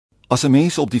As 'n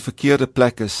mens op die verkeerde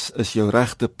plek is jou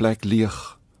regte plek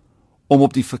leeg. Om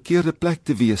op die verkeerde plek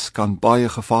te wees kan baie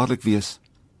gevaarlik wees.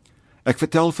 Ek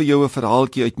vertel vir jou 'n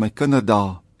verhaaltjie uit my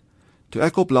kinderdae. Toe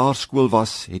ek op laerskool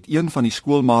was, het een van die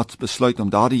skoolmaats besluit om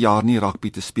daardie jaar nie rugby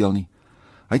te speel nie.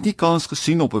 Hy het nie kans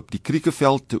gesien op die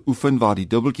kriekeveld te oefen waar die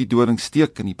dubbeltjie doring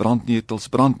steek en die brandnetels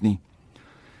brand nie.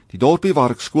 Die dorpie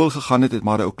waar ek skool gegaan het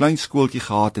maar 'n ou klein skooltjie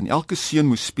gehad en elke seun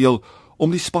moes speel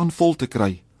om die span vol te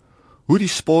kry. Hoe die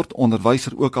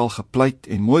sportonderwyser ook al gepleit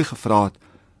en mooi gevra het,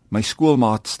 my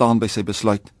skoolmaat staan by sy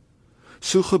besluit.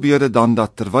 So gebeur dit dan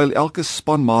dat terwyl elke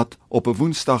spanmaat op 'n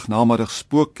Woensdag namiddag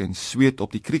spook en sweet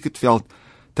op die cricketveld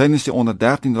tydens die onder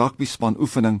 13 rugby span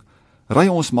oefening, ry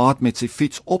ons maat met sy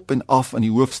fiets op en af in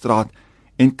die hoofstraat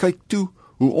en kyk toe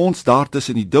hoe ons daar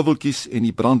tussen die dubbeltjies en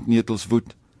die brandnetels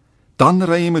woed. Dan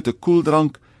ry hy met 'n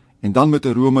koeldrank en dan met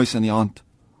 'n roomhuis in die hand.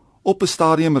 Op 'n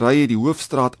stadium ry hy die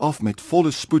hoofstraat af met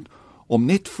volle spoed om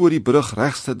net voor die brug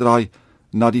regs te draai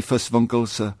na die viswinkel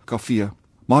se kafee.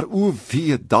 Maar o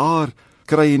wee, daar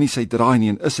kry hy nie sy draai nie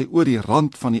en is hy oor die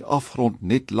rand van die afgrond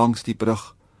net langs die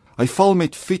brug. Hy val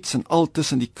met fiets en al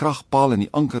tussen die kragpaal en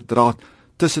die ankerdraad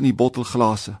tussen die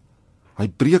bottelglase. Hy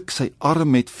breek sy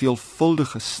arm met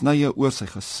veelvuldige snye oor sy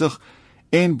gesig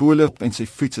en boelop en sy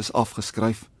fiets is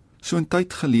afgeskryf. So 'n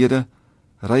tyd gelede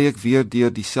ry ek weer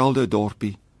deur dieselfde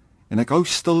dorpie en ek hou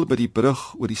stil by die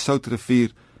brug oor die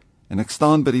Soutrivier en ek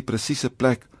staan by die presiese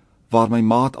plek waar my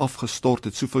maat afgestort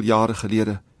het soveel jare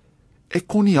gelede. Ek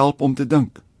kon nie help om te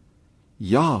dink,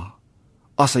 ja,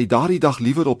 as hy daardie dag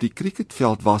liewer op die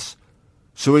cricketveld was,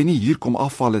 sou hy nie hier kom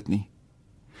afval het nie.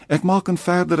 Ek maak 'n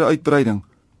verdere uitbreiding,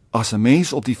 as 'n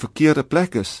mens op die verkeerde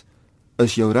plek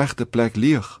is jou regte plek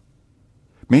leeg.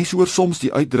 Mense hoor soms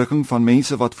die uitdrukking van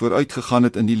mense wat vooruit gegaan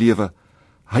het in die lewe,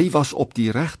 hy was op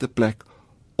die regte plek,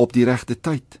 op die regte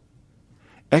tyd.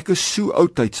 Ek is so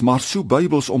oudtyds, maar so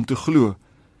Bybels om te glo,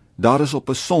 daar is op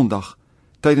 'n Sondag,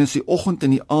 tydens die oggend en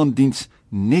die aanddiens,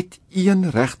 net een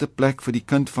regte plek vir die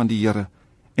kind van die Here,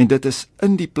 en dit is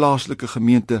in die plaaslike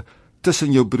gemeente,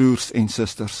 tussen jou broers en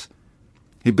susters.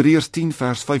 Hebreërs 10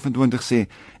 vers 25 sê,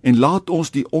 en laat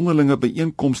ons die onderlinge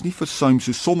byeenkoms nie versuim,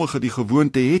 so sommige die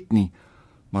gewoonte het nie,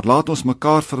 maar laat ons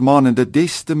mekaar vermaan, en dit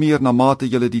des te meer na mate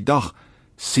julle die dag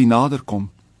sien naderkom.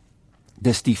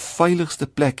 Dis die veiligste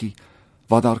plekkie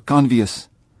wat daar kan wees.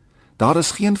 Daar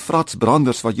is geen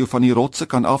vratsbranders wat jou van die rotse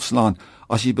kan afslaan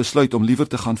as jy besluit om liewer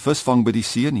te gaan visvang by die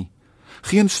see nie.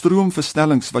 Geen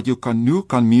stroomversnellings wat jou kanoe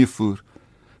kan meevoer.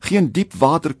 Geen diep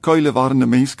waterkuile waarin 'n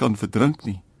mens kan verdrink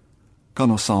nie.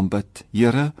 Kan ons saam bid?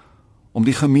 Here, om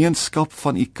die gemeenskap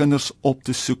van u kinders op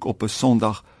te soek op 'n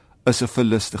Sondag is 'n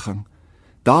verlustiging.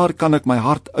 Daar kan ek my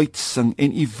hart uitsing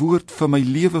en u woord vir my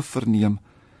lewe verneem.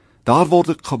 Daar word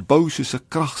ek gebou soos 'n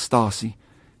kragstasie.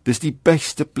 Dis die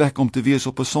beste plek om te wees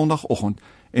op 'n Sondagoggend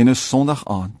en 'n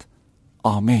Sondagaand.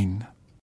 Amen.